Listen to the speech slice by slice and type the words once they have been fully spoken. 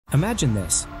Imagine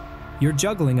this. You're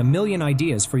juggling a million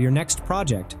ideas for your next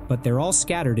project, but they're all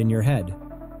scattered in your head.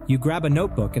 You grab a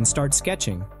notebook and start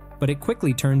sketching, but it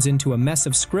quickly turns into a mess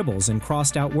of scribbles and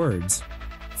crossed-out words.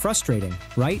 Frustrating,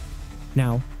 right?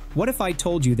 Now, what if I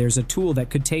told you there's a tool that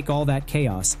could take all that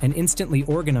chaos and instantly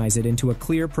organize it into a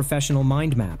clear professional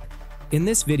mind map? In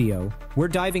this video, we're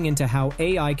diving into how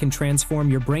AI can transform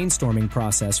your brainstorming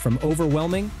process from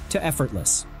overwhelming to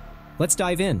effortless. Let's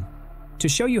dive in. To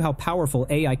show you how powerful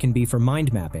AI can be for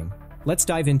mind mapping, let's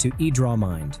dive into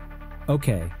EdrawMind.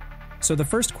 Okay, so the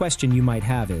first question you might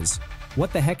have is,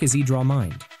 what the heck is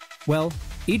EdrawMind? Well,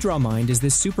 EdrawMind is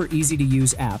this super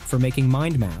easy-to-use app for making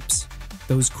mind maps.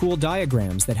 Those cool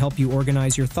diagrams that help you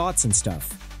organize your thoughts and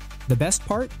stuff. The best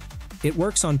part? It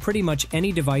works on pretty much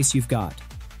any device you've got.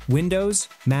 Windows,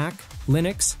 Mac,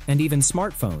 Linux, and even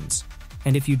smartphones.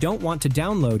 And if you don't want to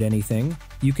download anything,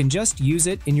 you can just use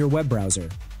it in your web browser.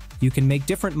 You can make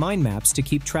different mind maps to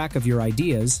keep track of your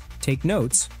ideas, take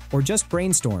notes, or just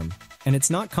brainstorm, and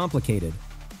it's not complicated.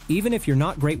 Even if you're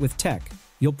not great with tech,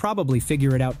 you'll probably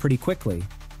figure it out pretty quickly.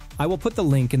 I will put the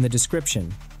link in the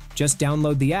description. Just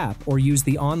download the app or use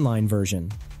the online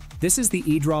version. This is the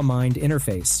EdrawMind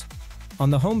interface. On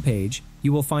the homepage,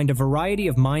 you will find a variety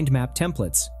of mind map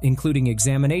templates, including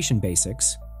examination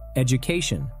basics,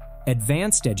 education,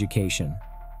 advanced education,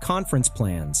 conference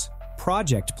plans,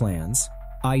 project plans,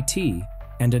 IT,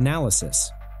 and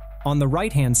analysis. On the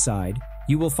right-hand side,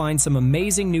 you will find some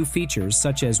amazing new features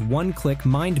such as one-click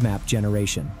mind map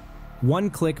generation,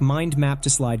 one-click mind map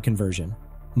to slide conversion,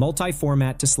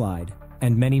 multi-format to slide,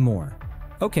 and many more.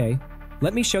 Okay,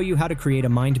 let me show you how to create a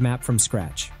mind map from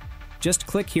scratch. Just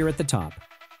click here at the top,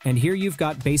 and here you've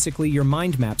got basically your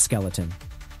mind map skeleton.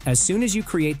 As soon as you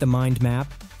create the mind map,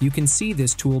 you can see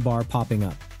this toolbar popping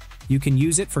up. You can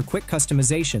use it for quick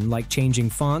customization like changing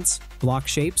fonts, block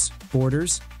shapes,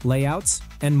 borders, layouts,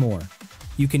 and more.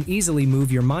 You can easily move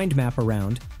your mind map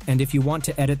around, and if you want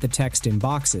to edit the text in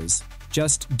boxes,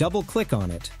 just double-click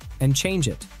on it and change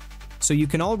it. So you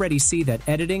can already see that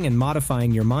editing and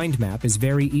modifying your mind map is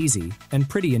very easy and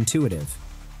pretty intuitive.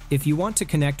 If you want to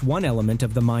connect one element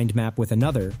of the mind map with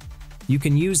another, you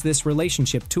can use this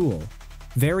relationship tool.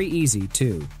 Very easy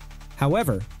too.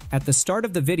 However, at the start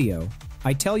of the video,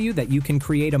 I tell you that you can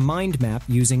create a mind map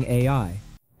using AI.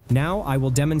 Now I will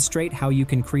demonstrate how you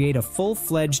can create a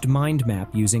full-fledged mind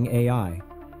map using AI.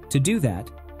 To do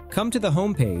that, come to the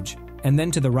home page and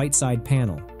then to the right side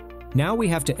panel. Now we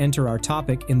have to enter our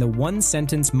topic in the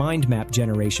one-sentence mind map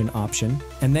generation option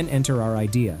and then enter our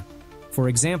idea. For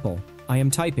example, I am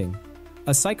typing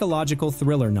a psychological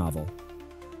thriller novel.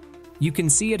 You can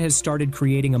see it has started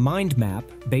creating a mind map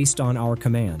based on our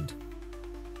command.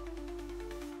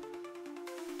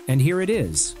 And here it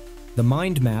is. The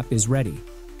mind map is ready.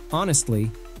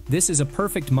 Honestly, this is a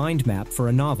perfect mind map for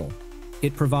a novel.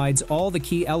 It provides all the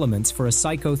key elements for a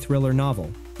psycho-thriller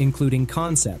novel, including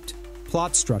concept,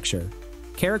 plot structure,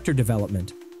 character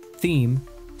development, theme,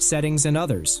 settings, and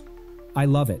others. I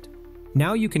love it.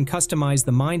 Now you can customize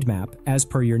the mind map as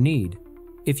per your need.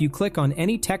 If you click on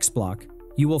any text block,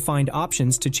 you will find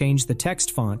options to change the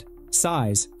text font,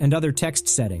 size, and other text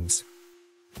settings.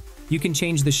 You can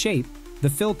change the shape, the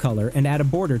fill color, and add a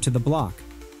border to the block.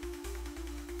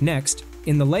 Next,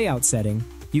 in the layout setting,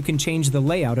 you can change the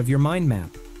layout of your mind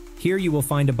map. Here you will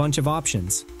find a bunch of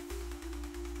options.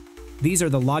 These are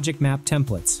the logic map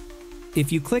templates.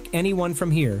 If you click any one from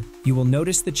here, you will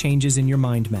notice the changes in your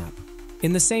mind map.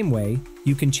 In the same way,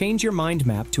 you can change your mind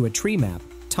map to a tree map,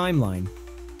 timeline,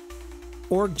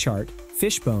 org chart,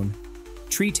 fishbone,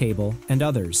 tree table, and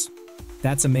others.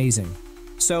 That's amazing.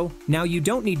 So, now you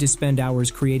don't need to spend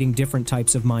hours creating different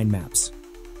types of mind maps.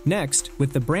 Next,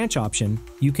 with the branch option,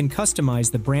 you can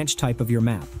customize the branch type of your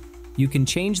map. You can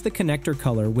change the connector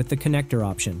color with the connector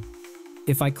option.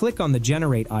 If I click on the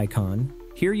generate icon,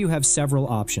 here you have several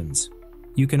options.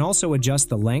 You can also adjust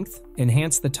the length,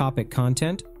 enhance the topic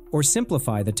content, or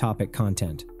simplify the topic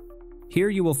content. Here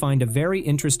you will find a very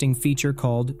interesting feature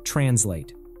called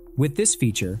Translate. With this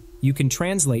feature, you can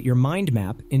translate your mind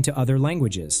map into other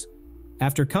languages.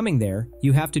 After coming there,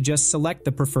 you have to just select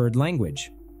the preferred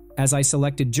language. As I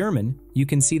selected German, you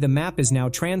can see the map is now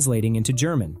translating into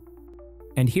German.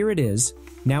 And here it is.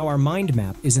 Now our mind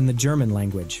map is in the German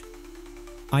language.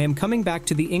 I am coming back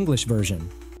to the English version.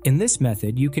 In this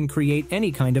method, you can create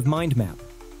any kind of mind map.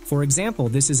 For example,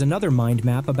 this is another mind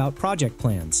map about project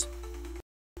plans.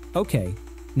 Okay,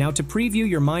 now to preview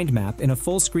your mind map in a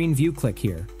full screen view, click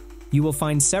here. You will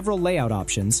find several layout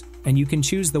options, and you can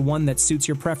choose the one that suits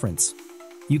your preference.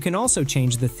 You can also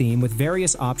change the theme with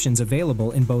various options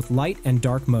available in both light and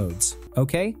dark modes.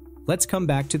 Okay, let's come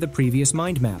back to the previous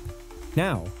mind map.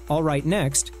 Now, alright,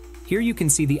 next, Here you can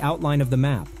see the outline of the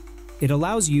map. It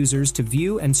allows users to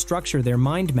view and structure their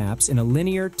mind maps in a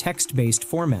linear, text-based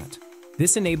format.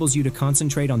 This enables you to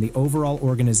concentrate on the overall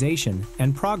organization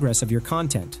and progress of your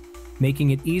content,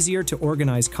 making it easier to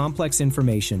organize complex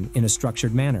information in a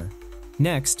structured manner.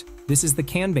 Next, this is the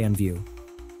Kanban view.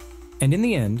 And in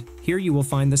the end, here you will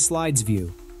find the Slides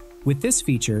view. With this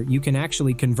feature, you can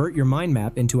actually convert your mind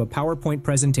map into a PowerPoint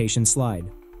presentation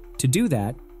slide. To do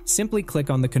that, simply click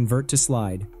on the Convert to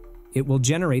Slide. It will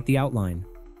generate the outline.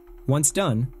 Once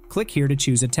done, click here to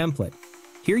choose a template.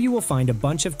 Here you will find a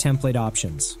bunch of template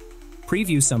options.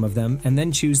 Preview some of them and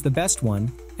then choose the best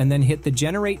one, and then hit the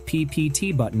Generate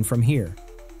PPT button from here.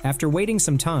 After waiting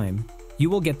some time, you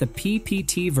will get the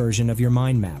PPT version of your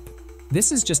mind map.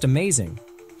 This is just amazing.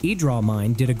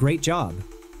 EdrawMind did a great job.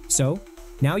 So,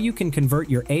 now you can convert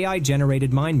your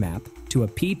AI-generated mind map to a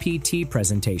PPT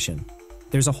presentation.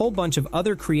 There's a whole bunch of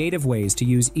other creative ways to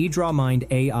use EdrawMind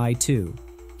AI too.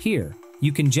 Here,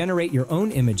 you can generate your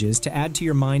own images to add to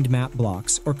your mind map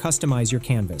blocks or customize your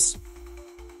canvas.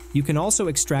 You can also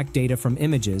extract data from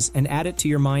images and add it to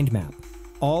your mind map,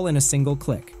 all in a single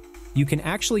click. You can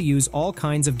actually use all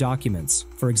kinds of documents,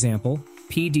 for example,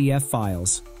 PDF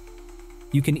files.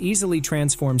 You can easily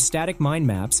transform static mind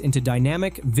maps into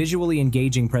dynamic, visually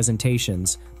engaging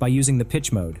presentations by using the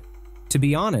pitch mode. To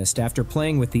be honest, after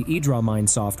playing with the EdrawMind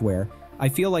software, I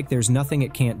feel like there's nothing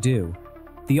it can't do.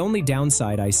 The only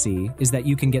downside I see is that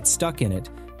you can get stuck in it,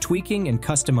 tweaking and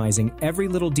customizing every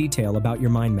little detail about your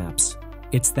mind maps.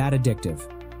 It's that addictive.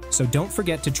 So don't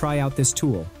forget to try out this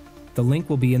tool. The link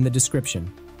will be in the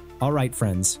description. Alright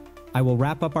friends, I will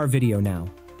wrap up our video now.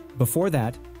 Before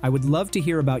that, I would love to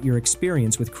hear about your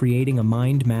experience with creating a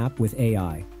mind map with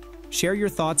AI. Share your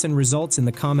thoughts and results in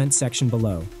the comment section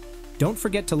below. Don't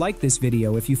forget to like this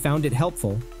video if you found it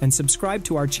helpful, and subscribe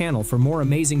to our channel for more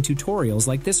amazing tutorials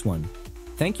like this one.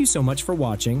 Thank you so much for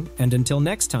watching, and until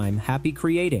next time, happy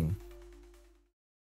creating!